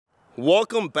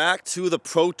Welcome back to the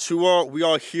Pro Tour. We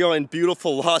are here in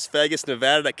beautiful Las Vegas,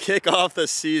 Nevada to kick off the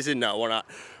season. No, we're not.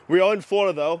 We are in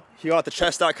Florida though, here at the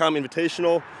chess.com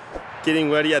Invitational,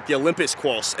 getting ready at the Olympus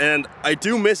course. And I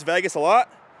do miss Vegas a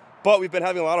lot, but we've been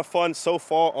having a lot of fun so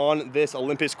far on this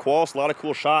Olympus course. A lot of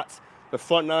cool shots. The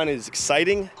front nine is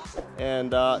exciting.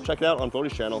 And check it out on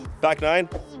Brodie's channel. Back nine,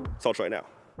 starts right now.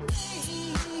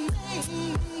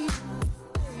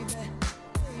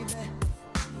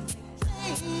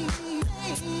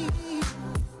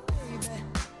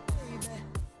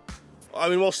 I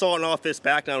mean, we're starting off this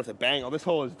back nine with a bang. This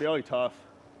hole is very tough.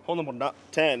 Hole number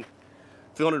 10,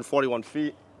 341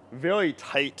 feet. Very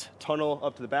tight tunnel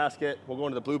up to the basket. We're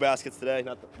going to the blue baskets today,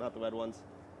 not the red ones.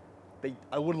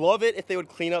 I would love it if they would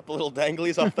clean up the little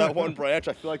danglies off that one branch.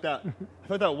 I feel like that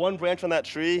one branch on that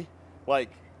tree, like,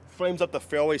 frames up the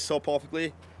fairway so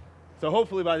perfectly. So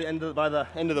hopefully by the end of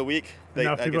the week,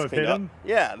 that gets cleaned up.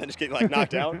 Yeah, and then just get like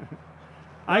knocked down.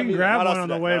 I can grab one on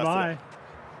the way by.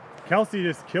 Kelsey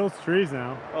just kills trees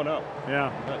now. Oh no.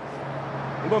 Yeah. Nice.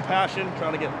 I'm going passion,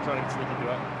 trying to get sneaky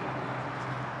to it.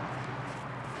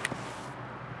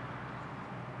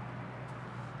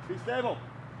 Be stable.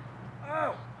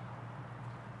 Oh.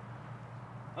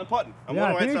 I'm putting. I'm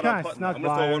going right side. I'm putting. I'm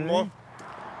gonna throw one more.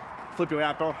 Flip your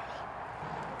apple.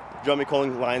 Drummy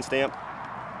calling lion stamp.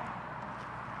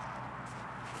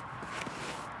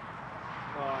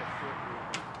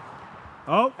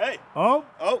 Oh. Hey. Oh.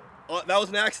 Oh. Oh, that was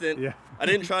an accident. Yeah. I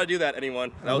didn't try to do that,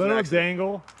 anyone. That was an accident.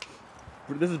 Dangle.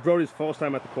 This is Brodie's first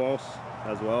time at the course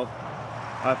as well.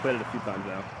 I've played it a few times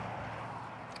now.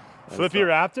 Flippy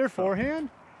Raptor, forehand?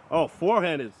 Oh,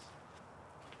 forehand is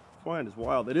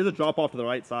wild. It is a drop off to the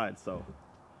right side, so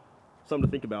something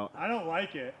to think about. I don't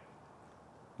like it.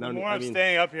 The more I I'm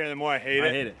staying up here, the more I hate it.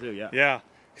 I hate it too, yeah. Yeah,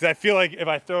 because I feel like if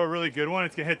I throw a really good one,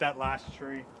 it's going to hit that last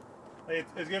tree. Like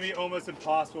it's going to be almost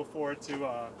impossible for it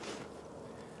to...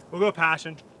 We'll go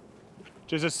passion.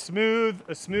 Just a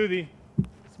smoothie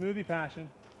passion.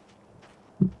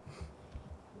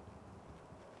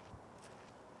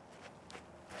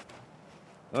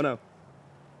 Oh no.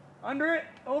 Under it,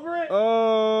 over it.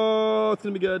 Oh, it's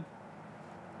gonna be good.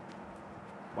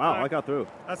 Wow, I got through.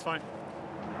 That's fine.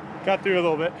 Got through a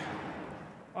little bit.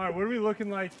 All right, what are we looking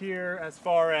like here as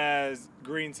far as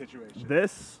green situation?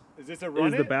 This is this a run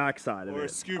is the back side of it. Or a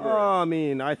scuba? I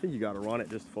mean, I think you gotta run it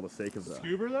just for the sake of the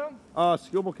scuba though?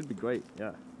 Scuba could be great,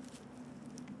 yeah.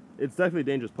 It's definitely a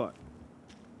dangerous putt.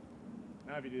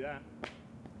 Now if you do that.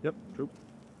 Yep, true.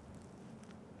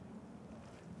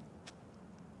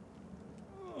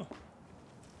 All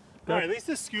right, at least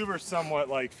the scuba somewhat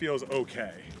like feels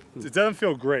okay. It doesn't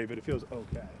feel great, but it feels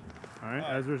okay. All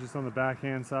right, Ezra's just on the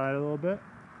backhand side a little bit.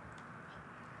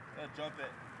 Yeah, jump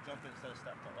it instead of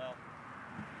step it out.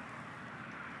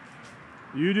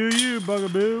 You do you,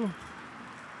 bugaboo. Come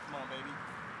on, baby.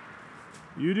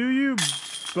 You do you,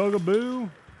 bugaboo.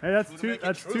 Hey,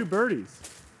 that's two birdies.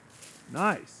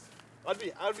 Nice. I'd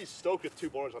be stoked with 2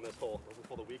 boards on this hole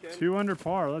for the weekend. 2 under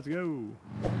par. Let's go.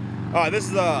 All right, this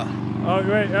is Oh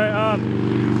great.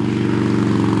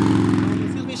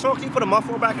 Excuse me, sir. Can you put a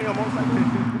muffler back in your motorcycle?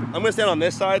 I'm gonna stand on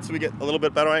this side so we get a little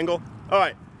bit better angle. All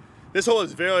right, this hole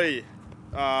is very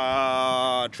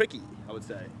tricky, I would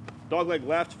say. Dogleg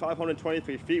left,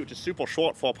 523 feet, which is super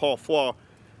short for a par 4.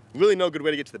 Really no good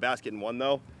way to get to the basket in one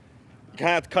though. You kind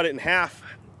of have to cut it in half.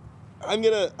 I've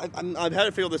had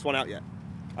to figure this one out yet.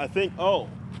 I think,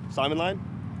 Simon line?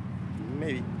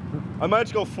 Maybe. I might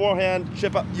just go forehand,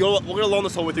 chip up. We're gonna loan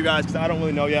this hole with you guys because I don't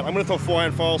really know yet. I'm gonna throw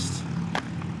forehand first.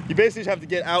 You basically just have to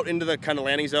get out into the kind of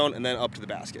landing zone and then up to the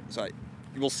basket. So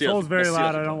you will see. This hole's very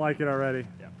loud. I don't like it already.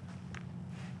 Yeah.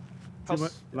 Too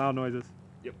much loud noises.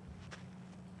 Yep.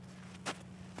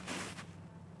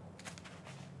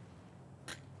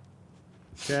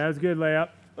 Okay, that was a good layup.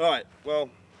 All right. Well,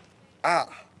 I'm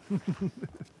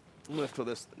gonna throw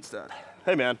this instead.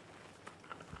 Hey, man.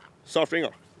 Soft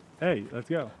ringer. Hey, let's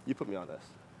go. You put me on this.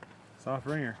 Soft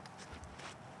ringer.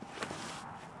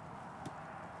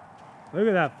 Look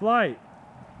at that flight.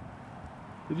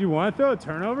 Did you want to throw a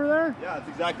turnover there? Yeah, that's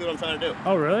exactly what I'm trying to do.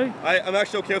 Oh, really? I'm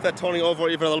actually okay with that toning over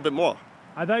even a little bit more.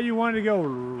 I thought you wanted to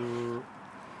go...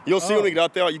 You'll see when we get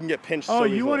out there, you can get pinched so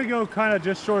you want to go kind of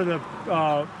just short of the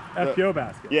FPO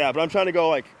basket. Yeah, but I'm trying to go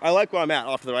like, I like where I'm at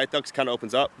off to the right though, because it kind of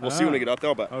opens up. We'll see when we get out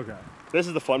there, but okay. This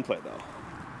is the fun play though.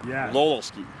 Yeah. Lolo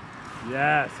ski.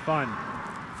 Yes, fun.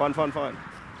 Fun, fun, fun.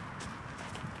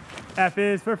 F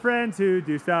is for friends who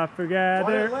do stuff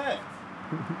together.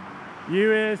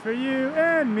 U is for you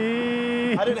and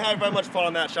me. I didn't have very much fun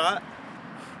on that shot.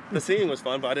 The singing was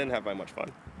fun, but I didn't have very much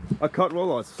fun. A cut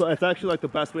roll-on, so it's actually like the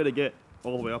best way to get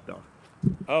all the way up there.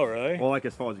 Oh, really? Well, like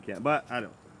as far as you can, but I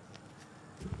don't.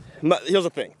 Here's the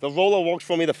thing. The roller worked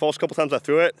for me the first couple times I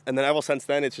threw it, and then ever since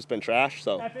then, it's just been trash.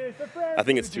 So I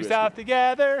think it's too risky. Out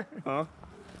together. Huh?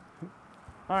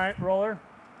 All right, roller.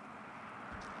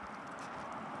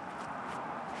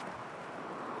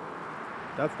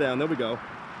 That's down. There we go.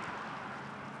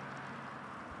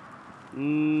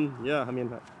 Yeah, I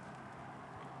mean.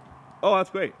 Oh, that's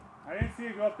great. I didn't see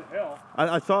it go up the hill.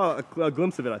 I saw a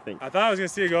glimpse of it, I think. I thought I was going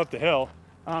to see it go up the hill.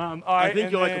 All right, I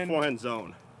think you're like a forehand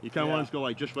zone. You kind of want to go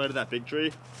like just right at that big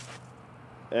tree.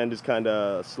 And just kind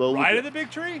of slowly. Right at the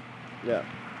big tree? Yeah.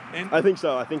 And I think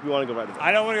so. I think we want to go right at it.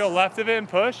 I don't want to go left of it and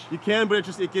push? You can, but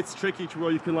it gets tricky to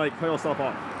where you can like cut yourself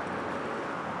off.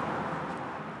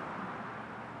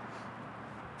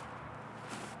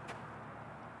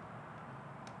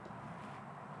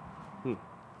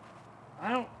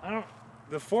 I don't,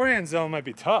 the forehand zone might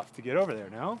be tough to get over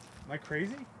there, no? Am I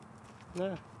crazy?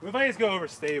 Yeah. What if I just go over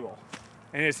stable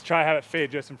and just try to have it fade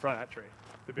just in front of that tree?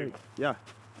 The big one. Yeah,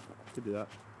 could do that.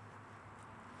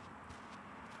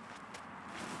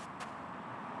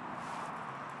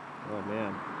 Oh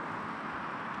man.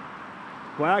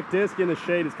 Black disc in the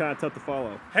shade is kind of tough to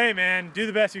follow. Hey man, do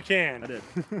the best you can. I did.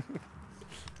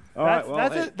 All right,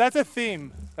 well, that's a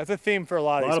theme. That's a theme for a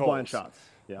lot of these holes. blind shots.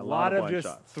 Yeah, a lot of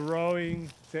just throwing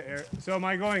to air. So am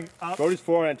I going up? Brodie's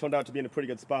forehand turned out to be in a pretty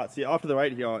good spot. See, off to the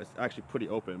right here, it's actually pretty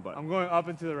open, but I'm going up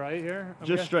and to the right here.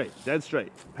 Just straight, dead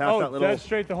straight. Past that little. Dead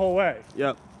straight the whole way.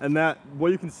 Yep, and that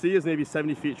what you can see is maybe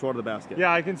 70 feet short of the basket.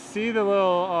 Yeah, I can see the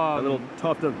little. A little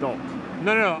tuft of dalt.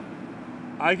 No.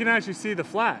 I can actually see the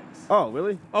flags. Oh,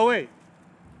 really? Oh wait.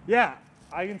 Yeah,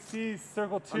 I can see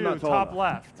circle 2, top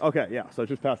left. Okay, yeah. So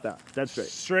just past that, dead straight.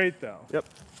 Straight though. Yep.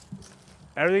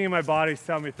 Everything in my body's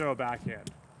telling me to throw a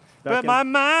backhand.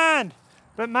 Backhand.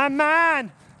 But my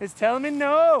mind is telling me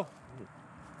no.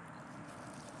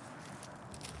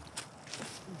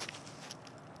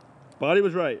 Body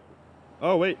was right.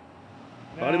 Oh, wait.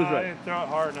 Body was right. I didn't throw it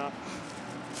hard enough.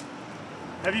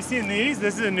 Have you seen these?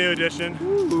 This is a new addition.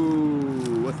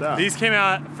 Ooh, what's that? These came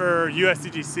out for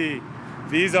USDGC.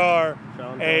 These are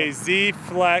a Z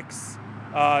Flex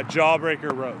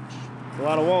Jawbreaker Roach. It's a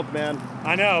lot of wolf, man.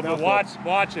 I know, but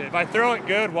watch it. If I throw it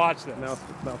good, watch this.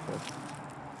 Mouthful.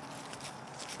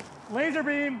 Laser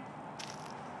beam.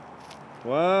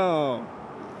 Wow.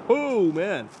 Oh,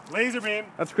 man. Laser beam.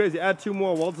 That's crazy. Add 2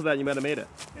 more welds to that, you might have made it.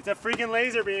 It's a freaking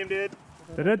laser beam, dude.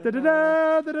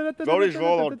 Brodie's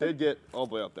roller did get all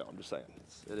the way up there. I'm just saying.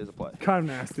 It is a play. Kind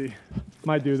of nasty.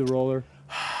 Might do the roller.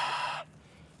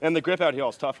 And the grip out here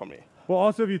is tough for me. Well,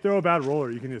 also, if you throw a bad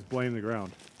roller, you can just blame the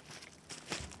ground.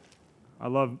 I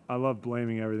love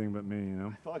blaming everything but me, you know?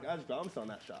 I felt like Isaac Robinson on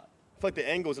that shot. I feel like the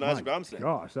angle was an Isaac Robinson.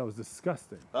 Gosh, that was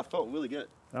disgusting. That felt really good.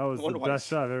 That was the best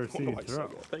shot I've ever seen you throw.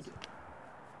 So thank you.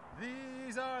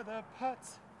 These are the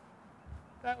putts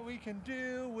that we can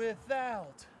do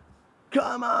without.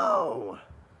 Come on!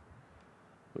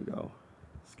 Here we go.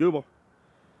 Scuba.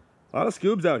 A lot of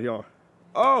scoobs out here.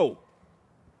 Oh!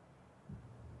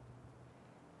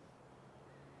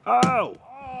 Oh!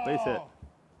 Base hit.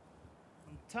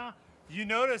 You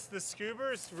notice the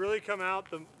scoobers really come out.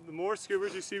 The more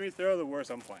scoobers you see me throw, the worse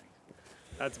I'm playing.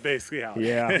 That's basically how it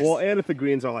is. Well, and if the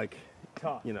greens are like,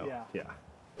 tough, you know, yeah.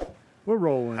 We're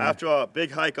rolling. After a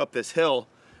big hike up this hill,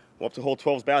 we're up to hole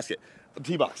 12's basket.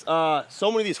 Tee box.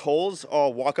 So many of these holes are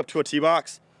walk up to a tee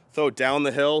box, throw down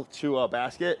the hill to a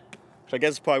basket, which I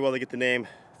guess is probably where they get the name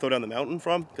throw down the mountain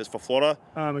from, because for Florida.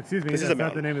 Excuse me, that's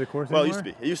not the name of the course well, anymore? it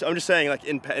used to be. I'm just saying, like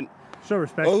in show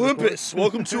respect. Olympus.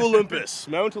 Welcome to Olympus.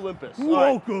 Mount Olympus.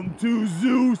 Welcome to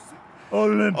Zeus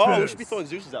Olympus. Oh, we should be throwing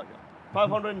Zeus's out here.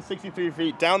 563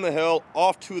 feet down the hill,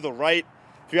 off to the right.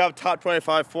 If you have top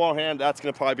 25 forehand, that's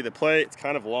going to probably be the play. It's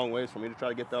kind of a long ways for me to try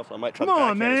to get there, so I might try the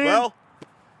backhand as well.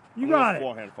 You got it.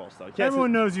 Forehand first, though.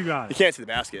 Everyone knows you got it. You can't see the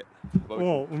basket.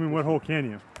 Well, I mean, what hole can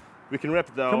you? We can rip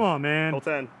it, though. Come on, man. Hole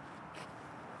 10.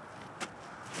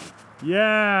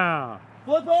 Yeah.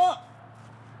 Flip up!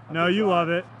 No, you love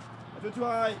it. I feel too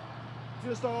high.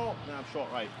 Just all. Nah, I'm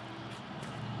short right.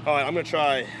 All right, I'm going to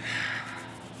try.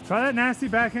 Try that nasty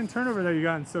backhand turnover that you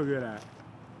gotten so good at.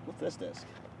 What's this disc?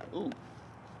 Ooh.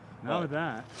 Not with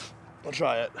that. I'll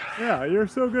try it. Yeah, you're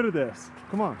so good at this.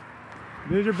 Come on.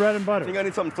 Need your bread and butter. I think I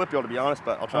need something flippy, to be honest,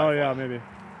 but I'll try it. Oh, yeah, maybe.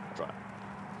 I'll try it.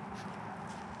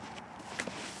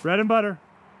 Bread and butter.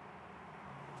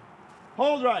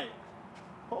 Hold right.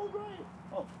 Hold right.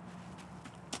 Oh.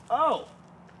 Oh.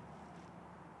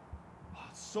 Oh,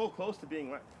 it's so close to being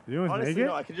right. You always Honestly, make it?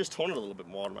 No, I could just tone it a little bit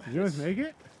more on my You always make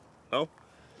it? No.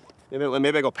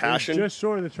 Maybe I go passion. Just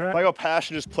short of the track. If I go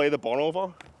passion, just play the ball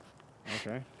over.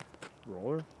 Okay.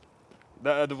 Roller.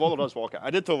 The roller does walk out. I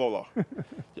did throw roller.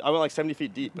 I went like 70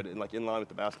 feet deep, but in line with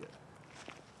the basket.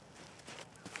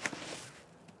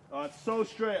 It's so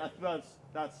straight. I feel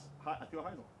that's I feel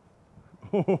Heisel.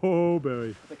 Oh,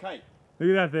 baby. It's a kite. Look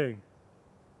at that thing.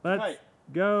 Let's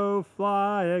go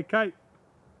fly a kite.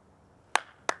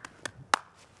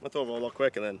 Let's throw a real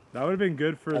quick and then. That would have been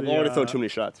good for I've already thrown too many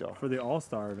shots, y'all. For the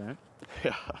All-Star event.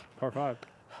 Yeah. Par 5.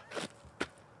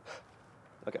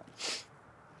 Okay.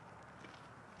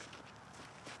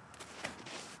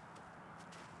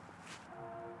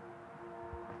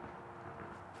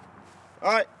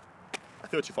 All right. I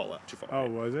threw it too far left. Too far. Oh,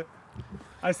 right. Was it?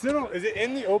 I still don't. Is it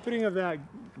in the opening of that?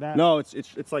 No,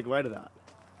 it's like right of that.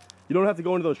 You don't have to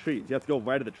go into those trees. You have to go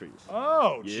right of the trees.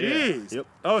 Oh, jeez. Yeah. Yep.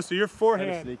 Oh, so your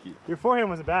forehand. Sneaky. Your forehand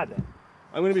wasn't bad then.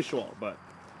 I'm gonna be short, but.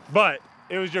 But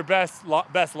it was your best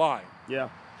line. Yeah,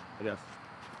 I guess.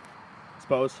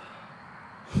 Suppose.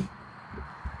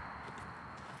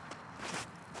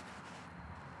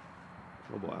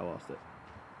 Oh boy, I lost it.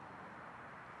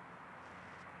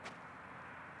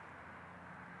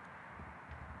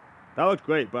 That looked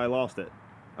great, but I lost it.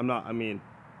 I mean.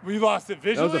 We lost it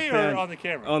visually or on the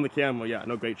camera? On the camera, yeah.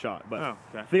 No great shot, but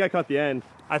okay. I think I caught the end.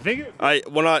 I think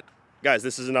we're not, guys,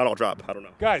 this is not our job. I don't know.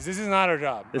 Guys, this is not our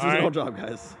job. This isn't our job,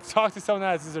 guys. Talk to someone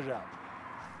that this is their job.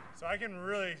 So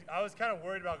I was kind of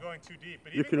worried about going too deep,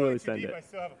 but even going too deep, I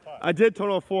still have a putt. I did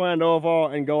turn a forehand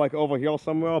over and go like over heel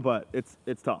somewhere, but it's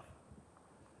tough.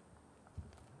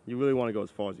 You really want to go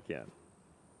as far as you can.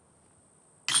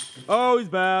 Oh, he's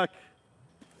back.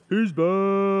 He's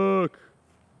back.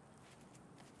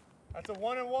 That's a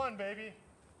 1-1, baby.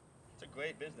 It's a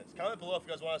great business. Comment below if you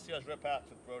guys want to see us rip packs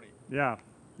with Brodie. Yeah.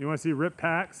 You want to see rip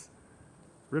packs,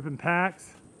 ripping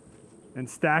packs, and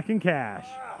stacking cash.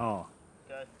 Oh.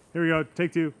 Okay. Here we go.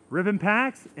 Take 2. Ripping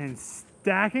packs and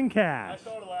stacking cash. I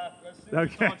started laughing.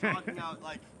 Okay. I started talking out,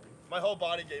 like, my whole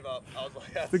body gave up. I was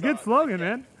like, it's a good slogan,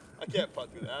 man. I can't putt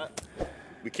through that.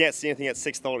 We can't see anything at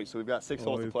 6:30, so we've got 6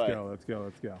 holes to play. Let's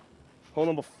go. Hole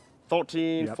number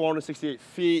 13, 468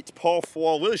 feet, par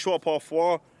 4, really short par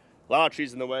 4. A lot of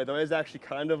trees in the way. There is actually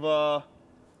kind of a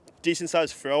decent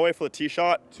sized fairway for the tee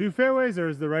shot. 2 fairways, or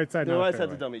is the right side? The right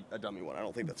side's a dummy one. I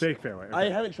don't think that's fake fairway. Okay. I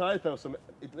haven't tried it though, so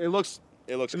it looks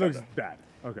bad.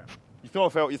 Okay. You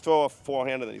throw a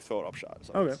forehand and then you throw an upshot.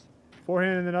 So okay.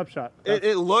 Forehand and then upshot.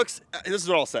 It looks. This is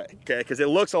what I'll say, okay? Because it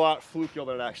looks a lot flukier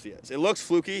than it actually is. It looks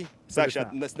fluky.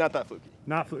 It's not that fluky.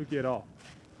 Not fluky at all.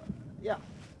 Yeah.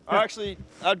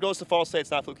 I'd go so far as to say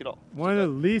it's not fluky at all. One of the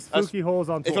least fluky holes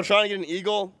on tour. If I'm trying to get an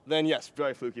eagle, then yes,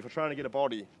 very fluky. If I'm trying to get a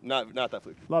birdie, not that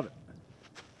fluky. Love it.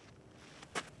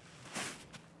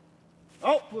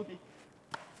 Oh, fluky.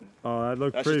 Oh, that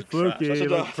looked pretty fluky. That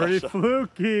looked pretty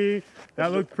fluky.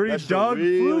 That looked pretty dog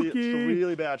fluky. It's a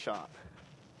really bad shot.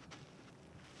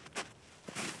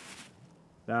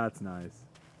 That's nice.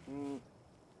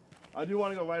 I do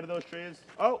want to go right of those trees.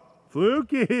 Oh.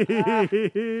 Fluky.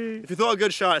 If you throw a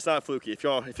good shot, it's not fluky.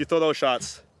 If you throw those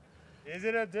shots. Is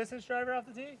it a distance driver off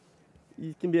the tee?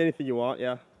 It can be anything you want,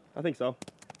 yeah. I think so.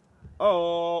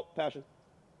 Oh, passion.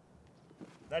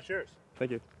 That's yours.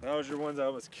 Thank you. That was your ones that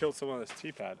almost killed someone on this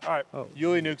tee pad. All right. Oh.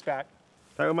 Yuli Nuke's back.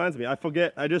 That reminds me, I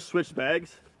forget. I just switched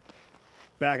bags.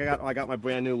 I got my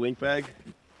brand new Link bag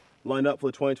lined up for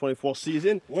the 2024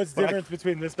 season. What's the difference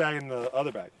between this bag and the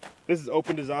other bag? This is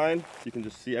open design, so you can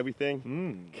just see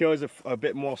everything. Carries a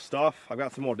bit more stuff. I've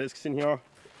got some more discs in here.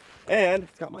 And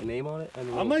it's got my name on it.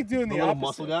 I'm like doing the opposite.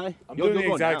 Muscle guy. I'm doing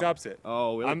the exact opposite.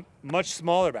 Oh, really? I'm much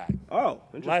smaller bag. Oh,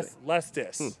 interesting. Less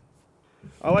discs.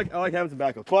 I like having some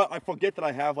backup, but I forget that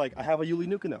I have a Yuli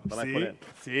NUKE in there that I put in.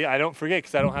 See, I don't forget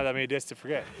because I don't have that many discs to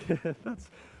forget.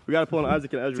 We got to pull an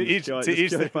Isaac and Ezra to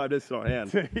each 5 discs in our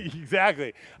hand.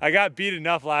 Exactly. I got beat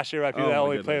enough last year by people that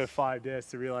only play with 5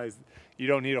 discs to realize you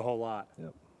don't need a whole lot.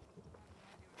 Yep.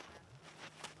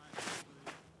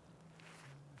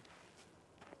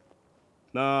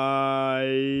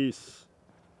 Nice.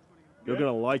 You're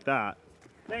gonna like that.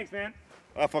 Thanks, man.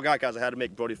 I forgot, guys. I had to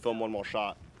make Brodie film one more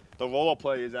shot. The roller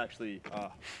play is actually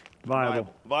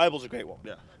viable. Viable's a great one.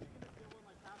 Yeah.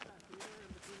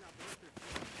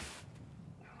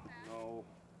 No.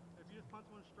 If you just punch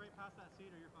one straight past that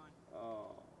cedar, you're fine.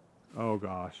 Oh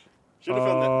gosh. Should have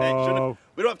filmed that. Hey,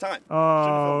 we don't have time.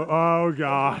 Oh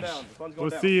gosh.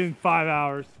 We'll see you in 5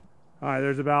 hours. All right,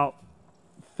 there's about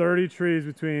 30 trees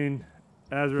between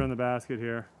Ezra and the basket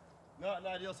here. Not an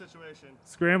ideal situation.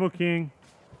 Scramble King.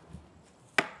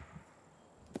 All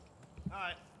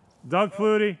right. Doug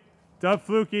Flutie. Doug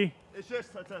Fluky. It's just,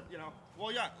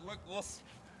 well, yeah, look,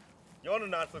 you're on a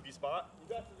non-fluky spot.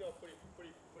 You got to go pretty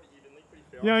evenly, pretty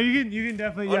fair. Yeah, you can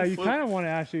definitely, you kind of want to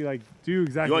actually like do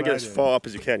exactly you want what to get as far up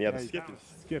as you can. Yeah, the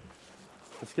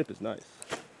skip is nice.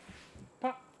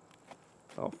 Pop.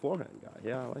 Oh, forehand guy.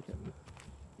 Yeah, I like it.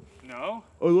 No?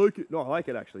 I like it. No, I like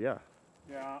it actually, yeah.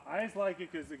 Yeah, I just like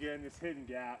it because, again, it's hidden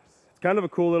gaps. It's kind of a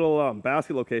cool little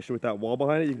basket location with that wall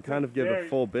behind it. You can kind of give it a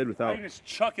full bid I without, can just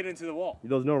chuck it into the wall.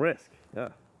 there's no risk, yeah.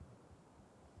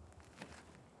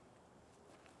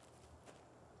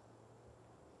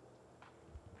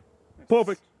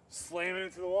 Perfect. Slam it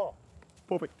into the wall.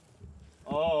 Perfect.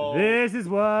 Oh. This is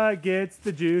what gets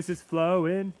the juices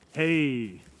flowing.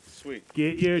 Hey. Sweet.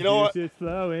 Get your juices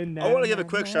flowing. I want to give a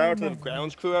quick shout out to the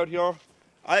grounds crew out here.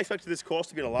 I expected this course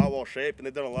to be in a lot more shape, and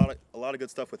they've done a lot of good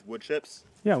stuff with wood chips.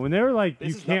 Yeah, when they were like, This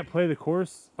you is can't play the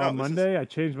course on Monday, I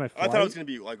changed my flight. I thought it was going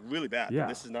to be like really bad. Yeah, But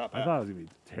this is not bad. I thought it was going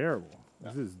to be terrible.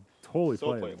 This is totally So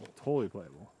playable. playable. Totally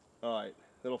playable. All right,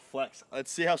 little flex.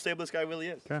 Let's see how stable this guy really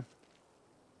is. Okay.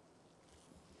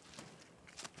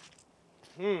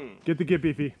 Get the Get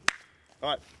Beefy.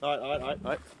 All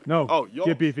right. No. Oh, yours.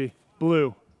 Get Beefy.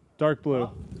 Blue. Dark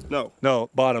blue. No. No,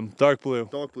 bottom. Dark blue.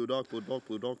 Dark blue.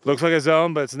 Looks like a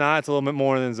zone, but it's not. It's a little bit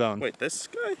more than zone. Wait, this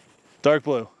guy? Dark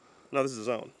blue. No, this is a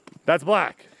zone. That's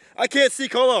black. I can't see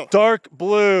color. Dark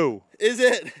blue. Is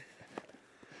it?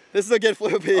 This is a Get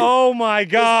Floopy. Oh my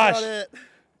gosh. This is not it.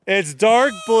 It's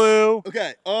dark blue.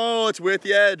 Okay. Oh, it's with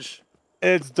the edge.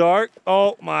 It's dark.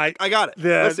 Oh my. I got it.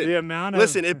 The amount of.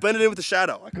 Listen, it blended in with the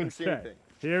shadow. I couldn't see anything.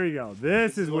 Here we go.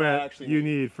 This is what I what actually you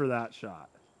need. need for that shot.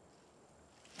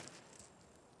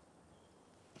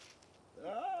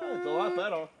 It's a lot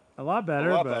better. A lot better,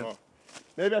 A lot but. better.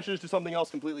 Maybe I should just do something else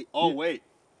completely. Oh, wait.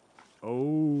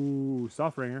 Oh,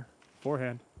 soft ringer.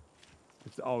 Forehand.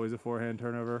 It's always a forehand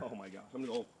turnover. Oh my gosh. I'm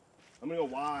gonna go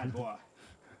wide, boy.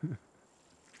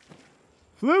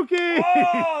 Fluky! Oh,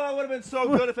 that would have been so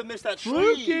good if it missed that tree.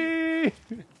 Fluky!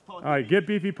 All right, Get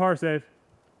Beefy par save.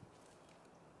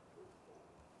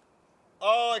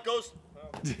 Oh, it goes.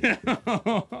 Oh.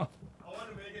 I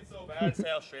wanted to make it so bad. Say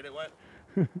how straight it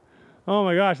went. Oh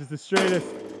my gosh, it's the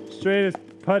straightest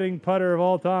putting putter of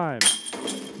all time.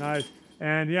 Nice.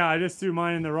 And yeah, I just threw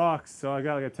mine in the rocks, so I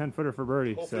got like a 10-footer for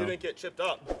birdie. Hopefully So. it didn't get chipped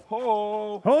up.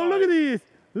 Oh, Look at these.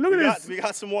 Look at this. We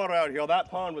got some water out here. That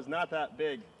pond was not that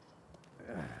big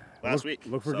last week.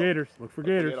 Look for so gators. Look for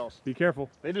gators. gators. Be careful.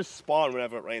 They just spawn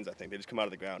whenever it rains, I think. They just come out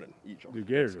of the ground and eat you. Dude,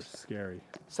 gators are scary.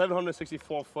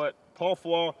 764 foot, par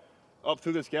 4, up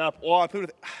through this gap. Oh, I played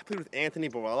with Anthony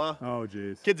Barella. Oh,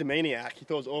 jeez. Kid's a maniac. He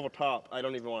throws over top. I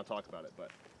don't even want to talk about it, but.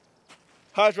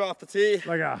 Hyzer off the tee.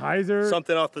 Like a hyzer?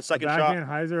 Something off the second shot. Backhand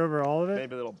hyzer over all of it?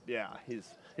 Maybe a little, yeah. He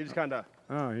just kind of.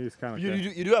 Oh, he's kind of.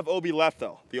 You do have OB left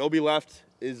though. The OB left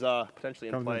is potentially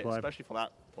in play, especially for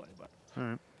that play. But all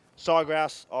right.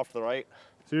 Sawgrass off to the right.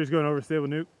 So you're just going over stable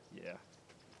nuke? Yeah.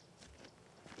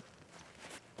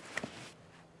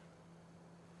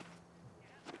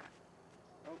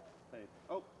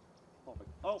 Oh, perfect.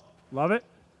 Oh. Love it.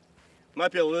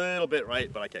 Might be a little bit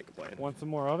right, but I can't complain. Want some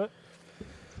more of it?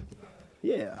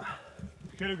 Yeah.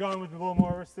 Could have gone with a little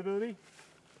more stability.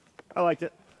 I liked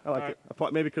it. I liked All it.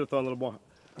 I maybe could have thrown a little more.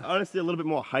 Honestly, a little bit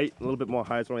more height, a little bit more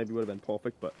height, so maybe would have been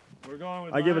perfect. But we're going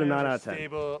with. I give it a 9 out of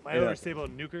 10. My other stable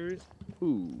nukers.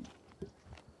 Ooh.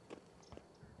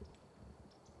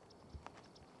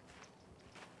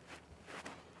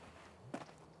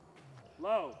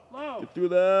 Low. Get through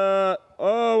that.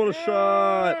 Oh, what a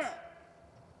shot!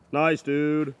 Nice,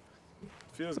 dude.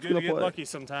 Feels good to get lucky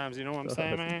sometimes. You know what I'm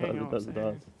saying, man? You know what I'm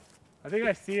saying? I think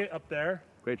I see it up there.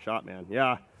 Great shot, man.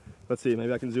 Yeah. Let's see.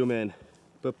 Maybe I can zoom in.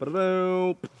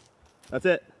 That's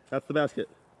it. That's the basket.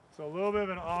 So a little bit of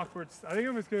an awkward. I think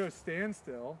I'm just gonna go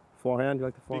standstill. Forehand. You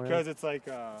like the forehand? Because it's like.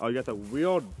 Oh, you got the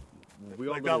weird.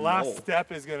 Like that last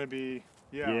step is gonna be.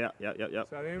 Yeah. Yeah.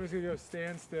 So I think I'm just gonna go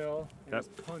standstill and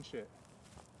just punch it.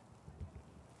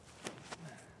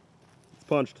 It's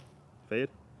punched. Fade.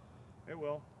 It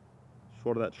will.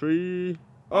 Short of that tree.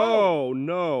 Oh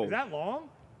no. Is that long?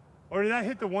 Or did that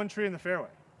hit the one tree in the fairway?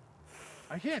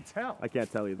 I can't tell. I can't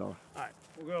tell you though. All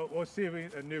right, we'll see if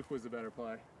a nuke was the better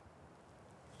play.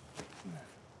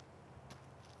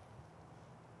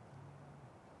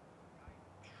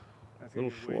 That's a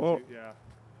little way short. yeah.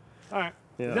 All right.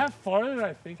 Yeah. Is that farther than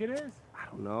I think it is? I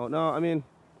don't know. No, I mean,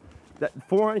 that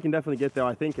forehand you can definitely get there.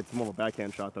 I think it's more of a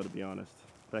backhand shot though, to be honest.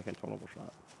 Backhand turnover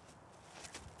shot.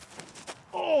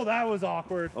 Oh, that was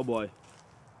awkward. Oh boy.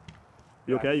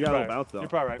 You okay? You got a little bounce though. You're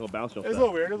probably right. A little bounce. It was a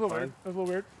little weird. It was a little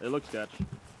weird. It looks sketch.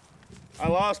 I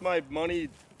lost my money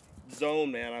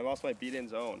zone, man. I lost my beat-in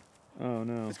zone. Oh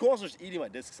no. This course is just eating my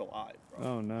discs alive, bro.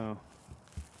 Oh no.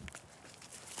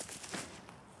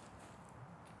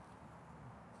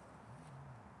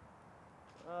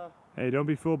 Hey, don't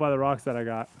be fooled by the rocks that I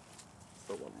got.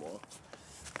 Still one more.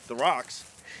 The rocks.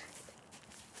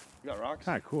 You got rocks?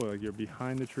 Kind of cool. Like you're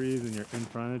behind the trees and you're in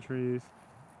front of the trees.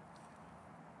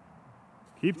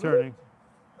 Keep turning.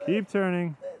 Keep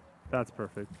turning. That's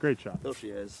perfect. Great shot. There she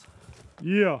is.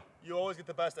 Yeah. You always get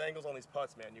the best angles on these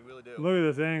putts, man. You really do. Look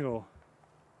at this angle.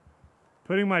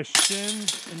 Putting my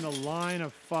shins in the line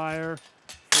of fire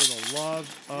for the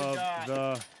love of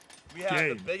the We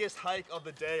have the biggest hike of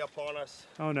the day upon us.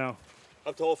 Oh no.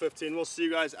 Up to hole 15. We'll see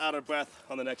you guys out of breath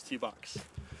on the next tee box.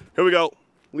 Here we go.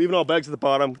 Leaving all bags at the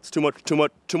bottom. It's too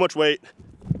much weight.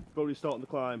 Brodie's starting to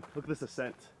climb. Look at this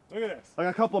ascent. Look at this. Like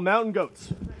a couple of mountain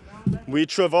goats. We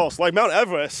traverse like Mount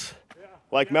Everest. Yeah.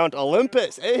 Like Mount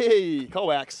Olympus. Hey,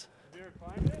 coax. Have you ever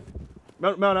climbed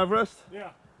it? Mount Everest? Yeah.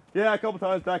 Yeah, a couple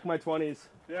times back in my 20s.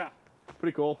 Yeah.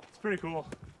 Pretty cool. It's pretty cool.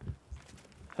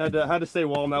 Had to stay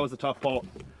warm. That was the tough part.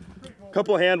 Cool.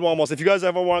 Couple of hand warmers. If you guys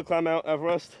ever want to climb Mount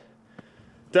Everest,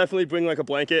 definitely bring like a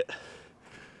blanket.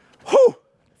 Whew!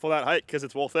 For that hike, because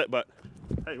it's worth it. But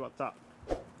hey, what's up?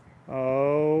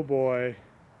 Oh boy.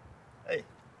 Hey.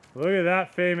 Look at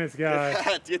that famous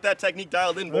guy. Get that technique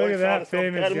dialed in, boy. Look at that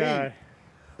famous guy.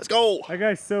 Let's go. That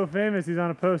guy's so famous, he's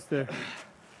on a poster.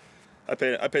 I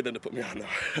paid them to put me on there.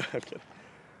 I'm kidding.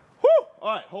 Woo!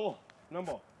 All right, hole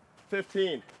number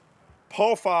 15.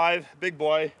 Par 5, big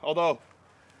boy. Although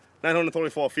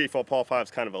 934 feet for a par 5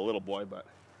 is kind of a little boy, but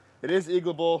it is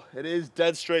eagleable. It is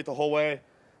dead straight the whole way.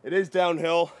 It is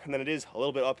downhill, and then it is a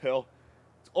little bit uphill.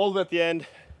 It's all the way at the end.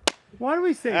 Why do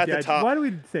we say dead? Why do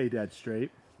we say dead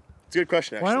straight? It's a good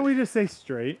question, actually. Why don't we just say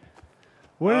straight?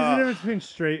 What is the difference between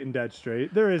straight and dead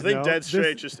straight? There is no. I think dead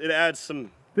straight it adds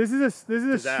some. This is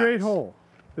a straight hole.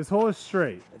 This hole is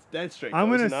straight. It's dead straight. I'm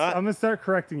gonna start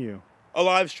correcting you.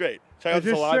 Alive straight. Check out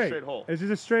this alive straight hole. It's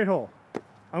just a straight hole.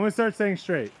 I'm gonna start saying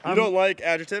straight. You don't like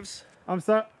adjectives? I'm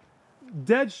sorry.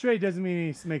 Dead straight doesn't mean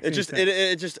it makes any sense.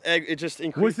 It just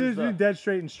increases. What's the difference between dead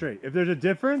straight and straight? If there's a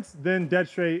difference, then dead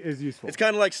straight is useful. It's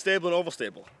kind of like stable and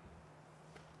overstable.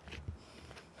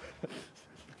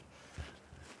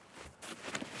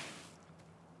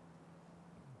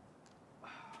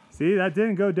 See, that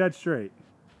didn't go dead straight.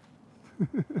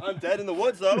 I'm dead in the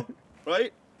woods though,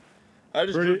 right? I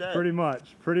just pretty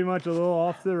much a little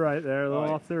off to the right there, a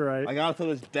little off to the right. I gotta throw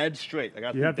this dead straight.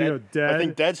 You have to go dead. I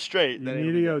think dead straight. You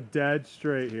need to go dead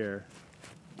straight here.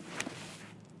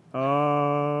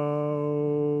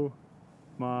 Oh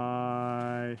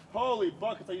my! Holy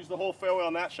buckets! I used the whole fairway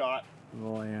on that shot.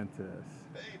 Atlantis.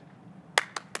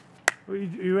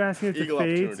 You asking it to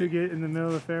fade to get in the middle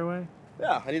of the fairway?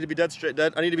 Yeah, I need to be dead straight.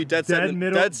 I need to be dead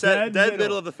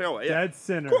middle of the fairway. Yeah. Dead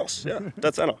center. Of course, yeah,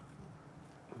 dead center.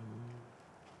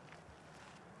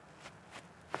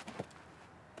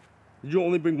 Did you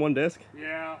only bring one disc?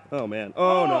 Yeah. Oh man.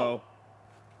 Oh no.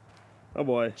 Oh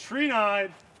boy.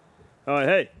 Tree-eyed. All right,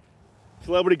 hey,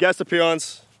 celebrity guest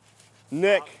appearance,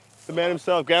 Nick, the man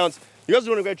himself, grounds. You guys are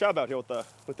doing a great job out here with the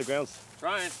grounds.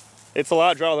 Trying. It's a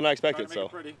lot drier than I expected. So.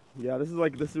 Pretty. Yeah, this is a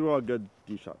good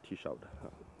tee shot.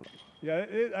 Yeah,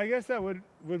 I guess that would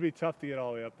be tough to get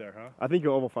all the way up there, huh? I think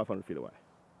you're over 500 feet away.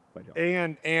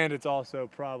 And it's also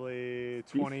probably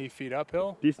 20 feet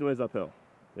uphill. Decent ways uphill.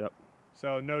 Yep.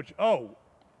 So no.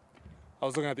 I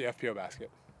was looking at the FPO basket.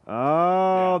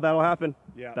 Oh, yeah. That'll happen.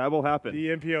 Yeah, that will happen. The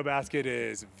MPO basket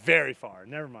is very far.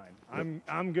 Never mind. Yep.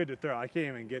 I'm good to throw. I can't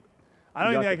even get. I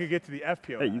don't think I could get to the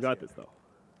FPO. Hey, basket. You got this though.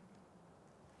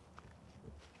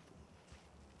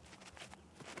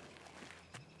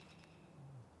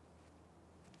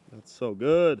 That's so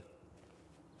good.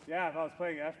 Yeah, if I was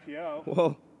playing FPO.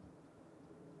 Whoa.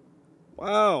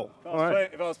 Wow.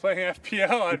 If I was playing FPO,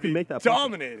 I'd be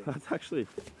dominating. That's actually.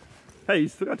 Hey, you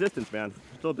still got distance, man.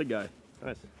 Still a big guy.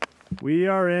 Nice. We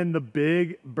are in the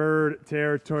big bird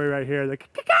territory right here. The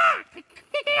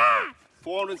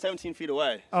 417 feet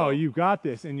away. So. Oh, you got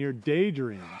this in your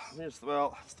daydreams.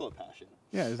 Well, still a passion.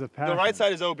 Yeah, there's a passion. The right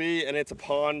side is OB, and it's a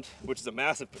pond, which is a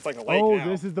massive, it's like a lake now.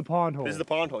 This is the pond hole. This is the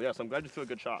pond hole, yes. I'm glad you threw a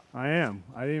good shot. I am.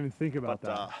 I didn't even think about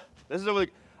that. This is a really,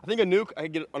 I think a nuke, I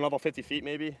could get another 50 feet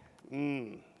maybe.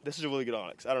 This is a really good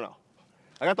onyx. I don't know.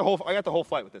 I got the whole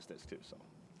flight with this disc too, so.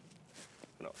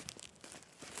 You know.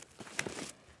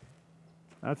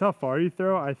 That's how far you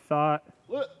throw? I thought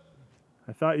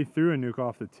you threw a nuke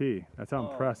off the tee. That's how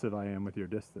impressive I am with your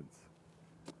distance.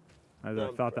 I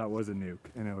thought that was a nuke,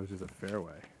 and it was just a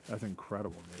fairway. That's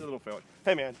incredible, dude. It's a little fairway.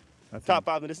 Hey, man. That's top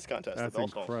 5 in the distance contest. That's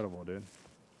incredible, dude.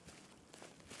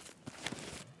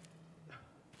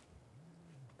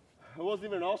 I wasn't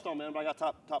even an all-star, man, but I got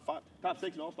top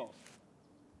 6 in all-stars.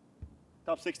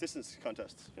 Top 6 distance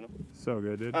contests, you know? So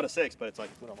good, dude. Out of 6, but it's like,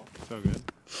 whatever. So good.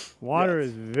 Water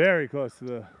is very close to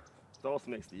the... It also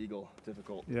makes the eagle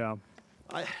difficult. Yeah.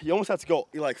 You almost have to go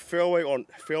like fairway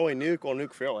nuke or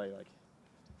nuke fairway. Like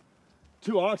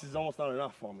 2 onyxes is almost not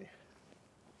enough for me.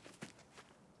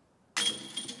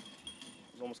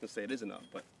 was almost gonna say it is enough,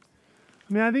 but.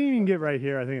 I mean, I think you can get right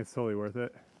here. I think it's totally worth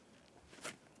it.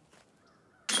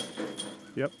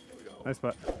 Yep. Nice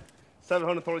putt.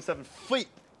 737 feet.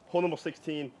 Hole number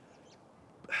 16.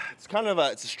 It's kind of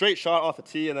it's a straight shot off the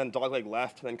tee and then dogleg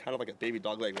left and then kind of like a baby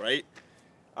dogleg right.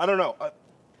 I don't know.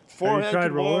 Forehand Have you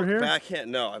tried roller here?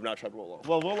 Backhand. No, I've not tried roller.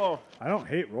 Well, roller. I don't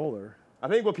hate roller. I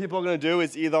think what people are going to do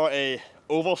is either a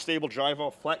oval stable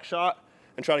driver flex shot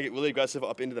and try to get really aggressive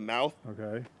up into the mouth.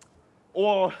 Okay.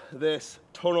 Or this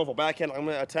turnover backhand I'm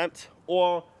going to attempt,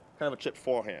 or kind of a chip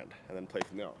forehand and then play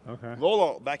from there. Okay.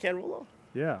 Roller, backhand roller?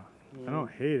 Yeah. I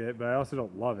don't hate it, but I also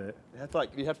don't love it. You have to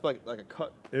like a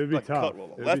cut. It would be like tough. Cut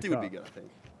roller. Lefty would be good, I think.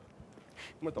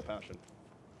 I'm with no passion.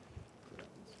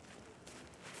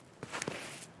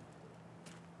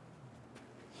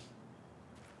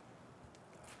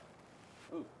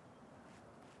 Ooh.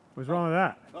 What's wrong with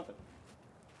that? Nothing.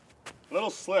 A little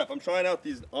slip. I'm trying out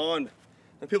these on.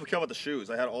 And people care about the shoes.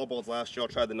 I had all balls last year. I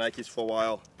tried the Nikes for a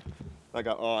while. I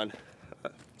got on.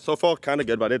 So far, kind of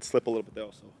good, but I did slip a little bit there.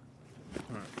 So.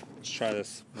 All right. Let's try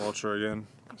this vulture again.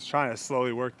 Just trying to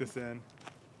slowly work this in.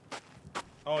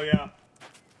 Oh yeah.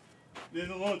 This is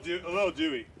a little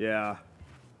dewy. Yeah.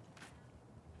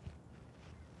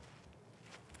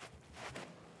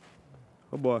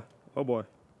 Oh boy. Oh boy.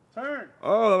 Turn.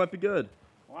 Oh, that might be good.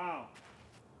 Wow.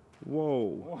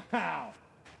 Whoa. Wow.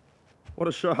 What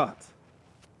a shot.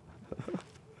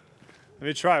 Let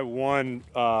me try one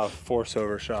force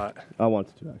over shot. I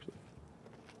wanted to actually.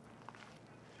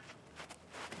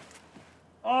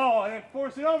 Oh, I didn't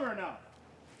force it over enough.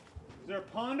 Is there a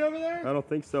pond over there? I don't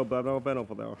think so, but I've never been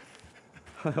over there.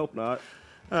 I hope not.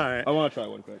 All right. I want to try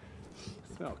one quick.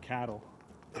 Smell cattle.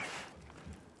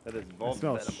 That is I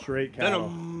smell straight cattle.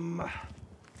 Venom.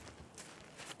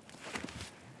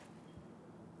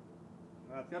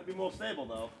 It's got to be more stable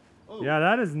though. Ooh. Yeah,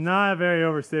 that is not a very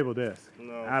overstable disc.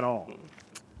 No. At all.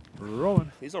 We're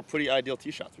rolling. These are pretty ideal tee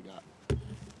shots we got.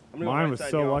 Mine was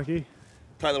so lucky.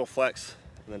 Tight little flex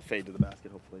and then fade to the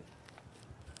basket, hopefully.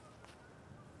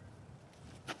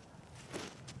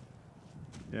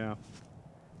 Yeah.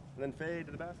 And then fade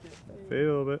to the basket. Fade a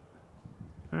little bit.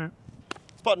 All right.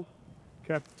 It's button.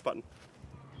 Okay. It's button.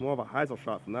 More of a Heisel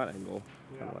shot from that angle.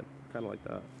 Yeah. Kind of like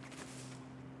that.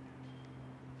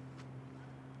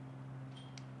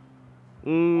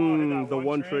 Oh, the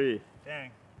one tree. Dang.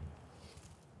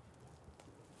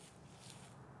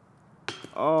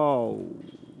 Oh.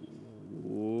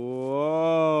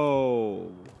 Whoa.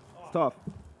 It's tough.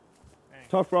 Dang.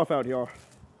 Tough rough out here.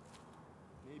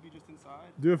 Maybe just inside.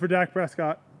 Do it for Dak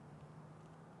Prescott.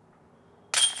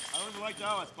 I don't even like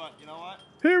Dallas, but you know what?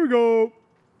 Here we go.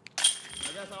 I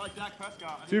guess I like Dak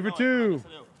Prescott. 2 for 2.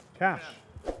 Cash.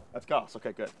 That's Goss.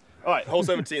 Okay, good. All right, hole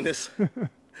 17. This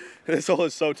hole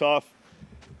is so tough.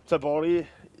 To Brodie,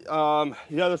 you have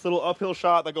this little uphill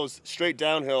shot that goes straight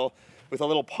downhill with a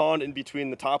little pond in between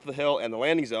the top of the hill and the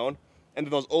landing zone, and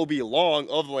then those OB long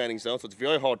of the landing zone, so it's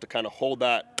very hard to kind of hold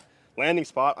that landing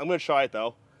spot. I'm going to try it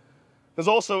though. There's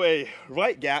also a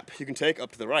right gap you can take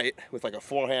up to the right with like a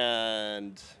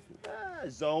forehand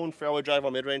zone, fairway drive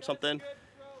or mid-range something.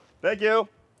 Thank you.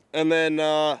 And then,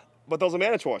 but those are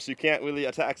mandatory, so you can't really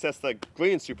access the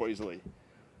green super easily.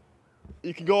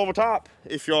 You can go over top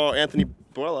if you're Anthony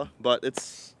Barella, but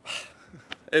it's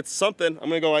something. I'm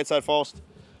gonna go right side first,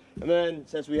 and then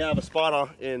since we have a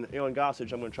spotter in Aaron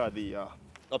Gossage, I'm gonna try the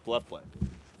up the left play.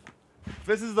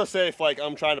 This is the safe, like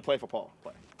I'm trying to play for Paul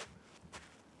play.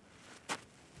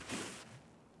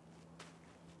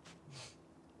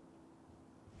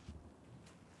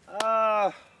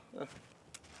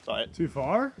 Sorry. Too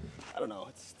far? I don't know.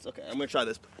 It's okay. I'm gonna try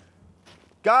this.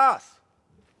 Goss.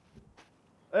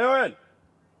 Aaron.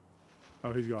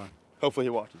 Oh, he's gone. Hopefully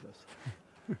he watches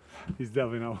this. He's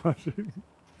definitely not watching.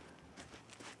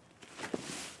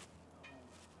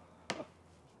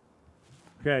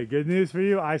 Okay, good news for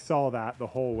you. I saw that the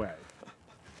whole way.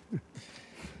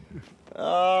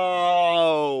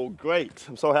 Oh, great.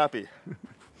 I'm so happy.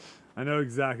 I know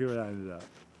exactly where that ended up.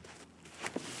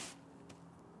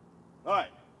 All right.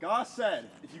 Goss said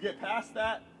if you get past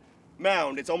that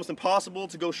mound, it's almost impossible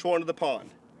to go short into the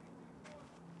pond.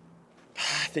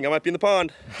 I think I might be in the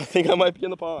pond. I think I might be in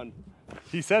the pond.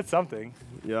 He said something.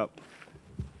 Yep.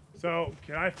 So,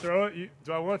 can I throw it?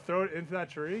 Do I want to throw it into that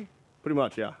tree? Pretty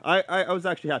much, yeah. I was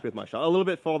actually happy with my shot. A little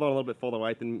bit further, a little bit further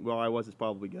right than where I was is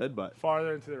probably good, but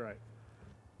Farther into the right.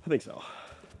 I think so.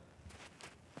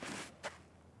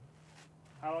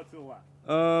 How about to the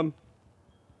left?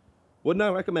 Wouldn't I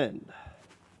recommend?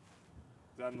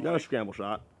 Is that in the Not a light? scramble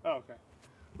shot. Oh, okay.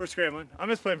 We're scrambling. I'm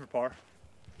just playing for par.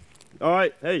 All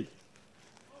right, hey.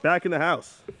 Back in the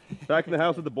house. Back in the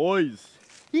house with the boys.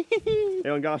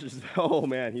 Aaron Gosh is, oh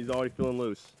man, he's already feeling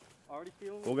loose. Already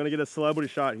feeling We're gonna get a celebrity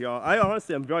shot here. I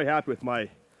honestly, I'm very happy with my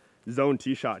zone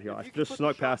tee shot here. I just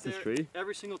snuck past this tree.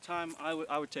 Every single time, I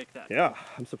would take that. Yeah,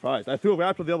 I'm surprised. I threw a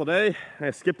raptor the other day, and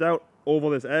I skipped out over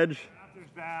this edge. Raptor's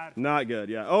bad. Not good,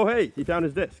 yeah. Oh, hey, he found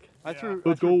his disc. I threw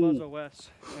Let's go. Buzz West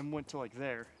and went to like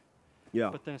there. Yeah.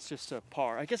 But then it's just a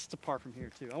par. I guess it's a par from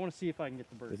here too. I want to see if I can get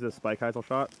the bird. Is this a Spike Heisel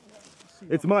shot?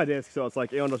 It's my disc, so it's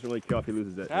like Aaron doesn't really care if he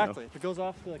loses it. Exactly. You know? If it goes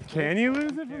off, like, Can you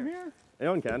lose it from here?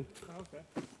 Aaron can. Oh,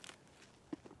 okay.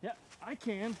 Yeah, I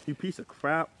can. You piece of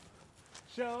crap.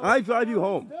 Show I drive you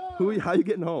home. How are you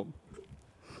getting home?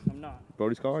 I'm not.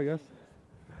 Brodie's car, I guess.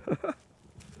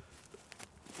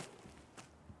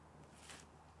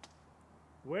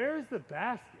 Where's the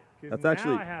basket? 'Cause That's now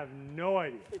actually- I have no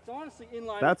idea. It's honestly in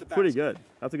line That's with the pretty basket. good.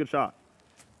 That's a good shot.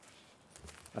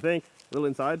 I think. A little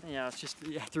inside. Yeah, it's just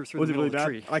through Was the it middle really of the bad?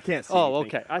 tree. I can't see. Oh,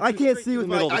 anything. okay. I threw can't straight see through with the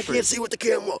middle my. of I the tree. can't see with the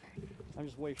camera. I'm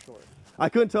just way short. I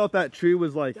couldn't tell if that tree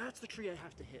was like. That's the tree I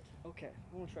have to hit. Okay,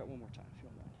 I want to try it one more time if you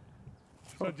don't mind.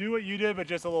 So do what you did, but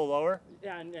just a little lower.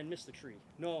 Yeah, and miss the tree.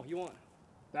 No, you want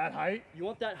That height.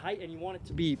 that height, and you want it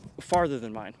to be farther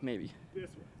than mine, maybe. This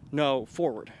way. No,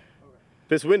 forward.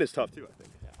 This wind is tough too, I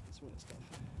think. Yeah, this one is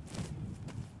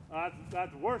tough.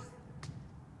 That's worse.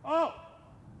 Oh.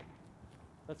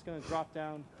 That's gonna drop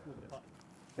down with the putt.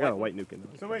 I got a white nuke in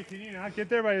there. So wait, can you not get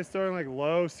there by just throwing like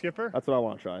low skipper? That's what I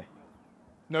want to try.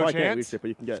 No Probably can't chance. reach it, but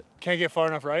you can get. Can't get far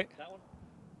enough right. That one?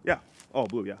 Yeah. Oh,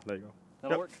 blue. Yeah. There you go.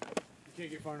 That'll Yep. work. You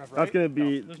can't get far enough right. That's gonna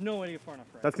be. There's no way to get far enough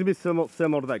right. That's gonna be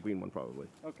similar to that green one, probably.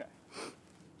 Okay.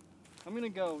 I'm gonna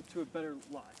go to a better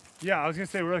lie. Yeah, I was gonna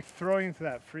say we're like throwing into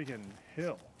that freaking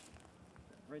hill.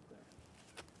 Right there.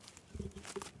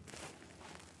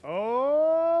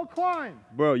 Oh, climb.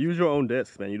 Bro, use your own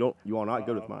discs, man. You are not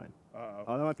good with Uh-oh. mine. Uh-oh.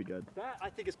 Oh, that might be good. That I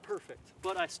think is perfect,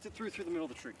 but I threw through the middle of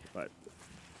the tree. Right.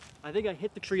 I think I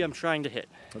hit the tree I'm trying to hit.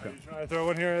 Are you trying to throw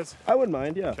one here? Is I wouldn't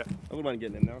mind. Yeah. Okay. I wouldn't mind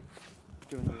getting in there.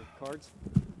 Doing the cards.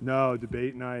 no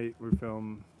debate night. We're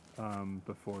filmed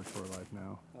before Tour Life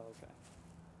now. Oh, okay.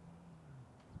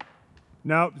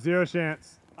 Nope, zero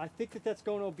chance. I think that's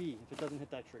going OB if it doesn't hit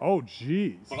that tree. Oh,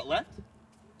 jeez. But left?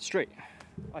 Straight.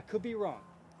 I could be wrong.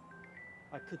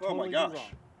 I could Oh totally my gosh. be wrong.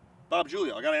 Bob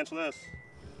Julia, I gotta answer this.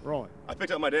 Rolling. I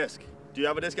picked up my disc. Do you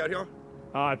have a disc out here?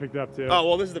 Oh, I picked it up too. Oh,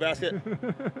 well, this is the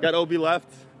basket. Got OB left.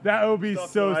 That OB's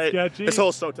Stuff so tonight. sketchy. This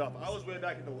hole's so tough. I was way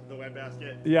back in the wet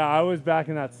basket. Yeah, I was back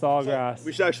in that sawgrass.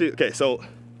 We should actually, okay, so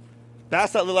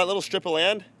that's that little strip of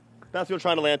land. That's what we're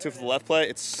trying to land to for the left play.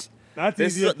 That's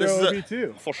easy to throw OB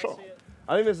too. For sure.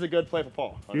 I think this is a good play for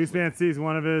Paul. Gooseman sees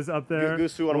one of his up there.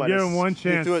 Goose threw one we'll of my give him one He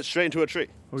chance. threw it straight into a tree.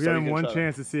 We'll So give you him can one try.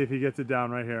 chance to see if he gets it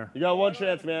down right here. You got one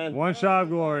chance, man. One shot of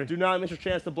glory. Do not miss your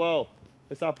chance to blow.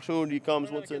 This opportunity comes Right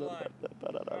on once the in. good line.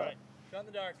 All right, shot in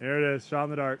the dark. Here it is, shot in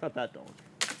the dark. Not that dark.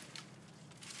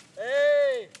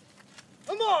 Hey,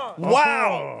 come on!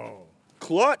 Wow! Oh,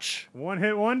 Clutch! one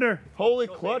hit wonder. Holy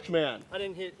clutch, man. I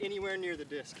didn't hit anywhere near the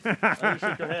disc. I didn't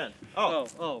shake your hand. Oh,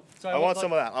 oh. So I want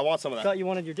some of that. I want some of I that. thought you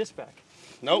wanted your disc back.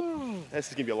 Nope. This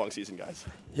is gonna be a long season, guys.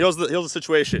 Here's the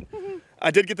situation.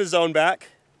 I did get the zone back,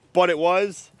 but it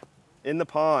was in the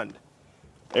pond.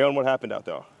 Aaron, what happened out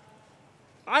there?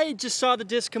 I just saw the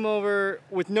disc come over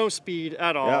with no speed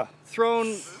at all. Yeah.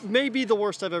 Thrown maybe the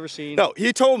worst I've ever seen. No,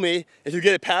 he told me if you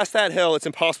get it past that hill, it's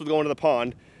impossible to go into the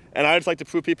pond, and I just like to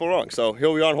prove people wrong. So here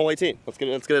we are on hole 18. Let's get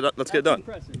it done.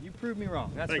 Impressive. You proved me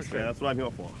wrong. That's Thanks, for sure. man. That's what I'm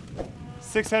here for.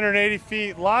 680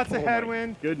 feet, lots of Oh my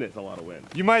headwind. Goodness, a lot of wind.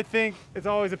 You might think it's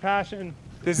always a passion.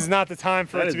 This is not the time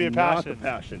for it to be a passion. Not the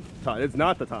passion. It's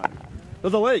not the time.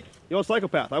 There's a lake. You're a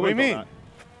psychopath. I What do you wouldn't go mean?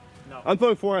 that. No, I'm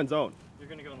throwing forehand zone. you're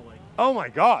gonna go in the lake. Oh my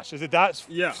gosh, is it that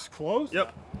Yeah. close?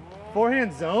 Yep.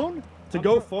 Forehand zone? To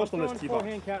go first on this tee box.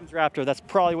 Forehand captain's raptor. That's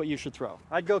probably what you should throw.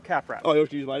 I'd go cap raptor. Oh, you want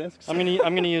to use my discs? I'm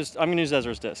gonna use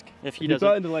Ezra's disc if he You throw it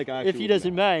doesn't. into the lake, I If he actually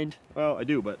doesn't mind. Well, I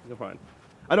do, but you're fine.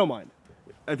 I don't mind.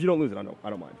 If you don't lose it, I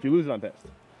don't mind. If you lose it, I'm pissed.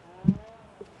 How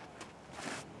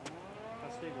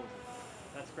stable is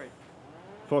it? That's great.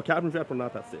 For a captain's wrap, we're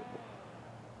not that stable.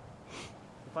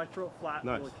 If I throw it flat,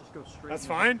 Nice. will it just go straight? That's in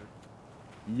the fine.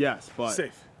 Yes, but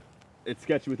Safe. it's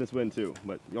sketchy with this wind too.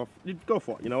 But you go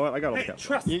for it. You know what? I got all the Hey, caps.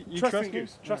 trust, You trust trust in me?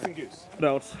 Goose. Trust in Goose.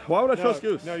 Don't. Why would I trust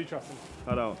Goose? No, you trust him.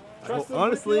 I don't. Trust him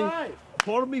Honestly, with your life.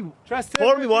 part of me Trust him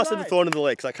wants with him your to life. throw it into the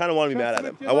lake because I kind of want to be Trust mad him at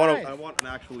him. with your life. I want an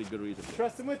actually good reason.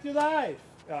 Trust him with your life.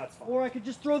 Oh, that's fine. Or I could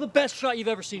just throw the best shot you've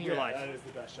ever seen in your life. That is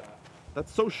the best shot.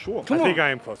 That's so short. I think I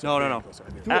am closer. No, I think no, I'm no. closer.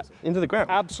 I think I'm closer. Into the ground.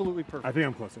 Absolutely perfect. I think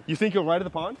I'm closer. You think you're right at the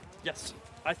pond? Yes.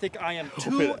 I think I am it.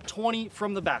 220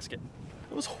 from the basket.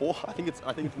 It was whole. I think it's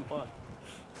in the pond.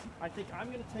 I think I'm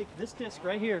gonna take this disc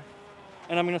right here,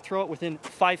 and I'm gonna throw it within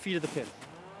 5 feet of the pin.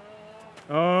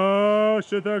 Oh,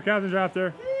 should throw Captain's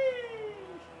Raptor.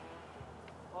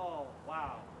 Oh,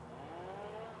 wow.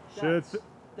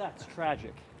 That's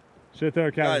tragic. Should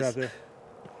throw Captain's Raptor.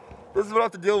 This is what I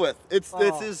have to deal with. This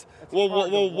is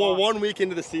well, 1 week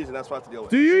into the season. That's what I have to deal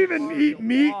with. Do you even eat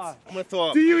meat? I'm gonna throw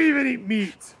up. Do you even eat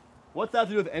meat? What's that have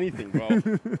to do with anything, bro?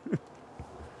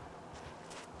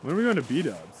 When are we going to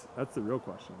B-dubs? That's the real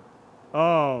question.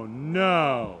 Oh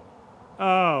no!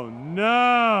 Oh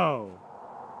no!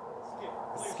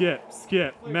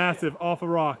 Skip, massive, off a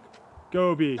rock.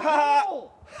 Go B. How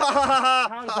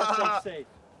does that stay safe?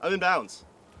 I'm in bounds.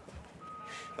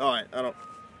 All right, I know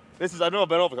I've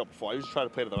been over a couple before. I usually try to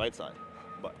play to the right side,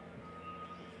 but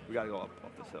we gotta go up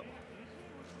this hill.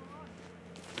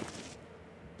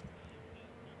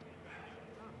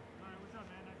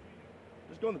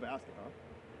 Just go in the basket,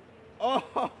 huh?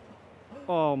 Oh!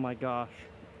 Oh my gosh.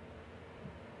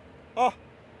 Oh!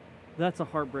 That's a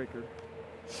heartbreaker.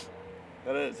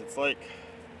 That is. It's like,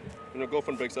 you know,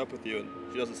 girlfriend breaks up with you and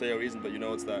she doesn't say a reason, but you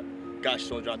know it's that guy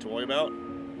she's only trying to worry about,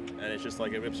 and it's just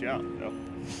like it rips you out, you know?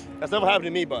 That's never happened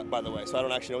to me, by the way, so I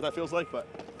don't actually know what that feels like, but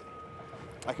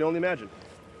I can only imagine.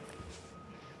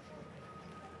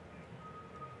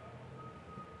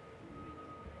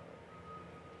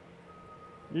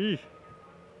 Yeesh.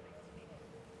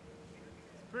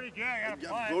 Pretty good. I got a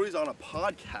putt. Brodie's on a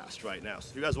podcast right now, so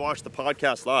if you guys watch the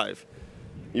podcast live,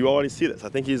 you already see this. I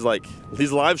think he's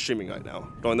live streaming right now,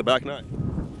 going the back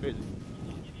nine. Crazy.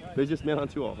 Busiest man on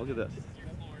tour. Look at this.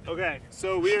 Okay,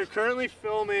 so we are currently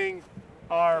filming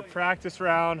our practice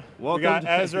round. Welcome we got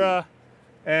to Ezra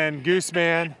and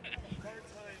Gooseman.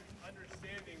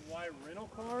 Understanding why rental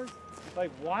cars,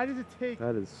 like why does it take?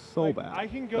 That is so like, bad. I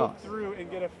can go through and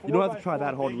get a 4x4 You don't have to try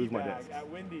that hard to lose my bag disc. at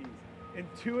Wendy's in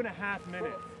 2.5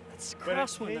 minutes. It's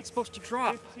crosswind. That's supposed to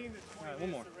drop. 15 to 20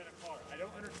 minutes to rent a car. I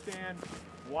don't understand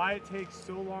why it takes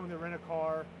so long to rent a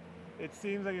car. It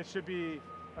seems like it should be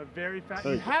a very fast.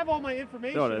 You have all my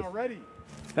information already.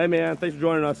 Hey man, thanks for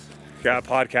joining us. Got a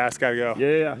podcast, gotta go.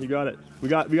 Yeah, you got it. We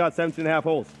got 17.5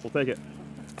 holes. We'll take it.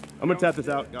 I'm gonna tap this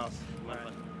out.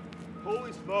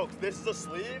 Holy smokes, this is a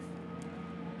sleeve?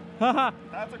 Haha.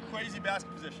 That's a crazy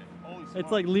basket position. Holy smokes.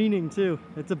 It's like leaning too.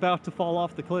 It's about to fall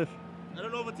off the cliff. I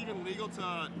don't know if it's even legal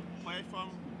to play from.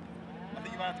 I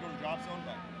think you might have to go to drop zone,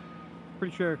 but.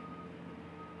 Pretty sure.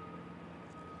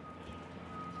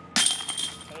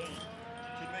 Hey,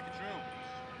 should make it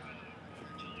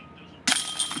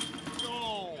true.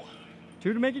 No.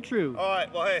 2 to make it true. All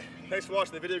right, well, hey, thanks for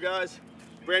watching the video, guys.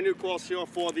 Brand new course here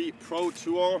for the Pro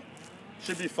Tour.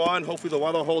 Should be fun. Hopefully the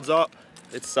weather holds up.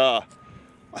 It's, I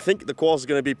think the course is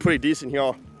going to be pretty decent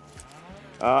here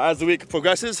as the week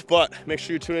progresses, but make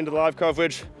sure you tune into the live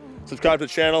coverage. Subscribe to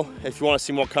the channel if you want to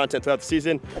see more content throughout the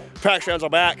season. Practice rounds are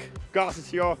back. Goss is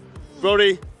here.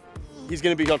 Brodie, he's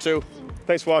going to be here too.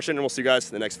 Thanks for watching, and we'll see you guys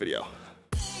in the next video.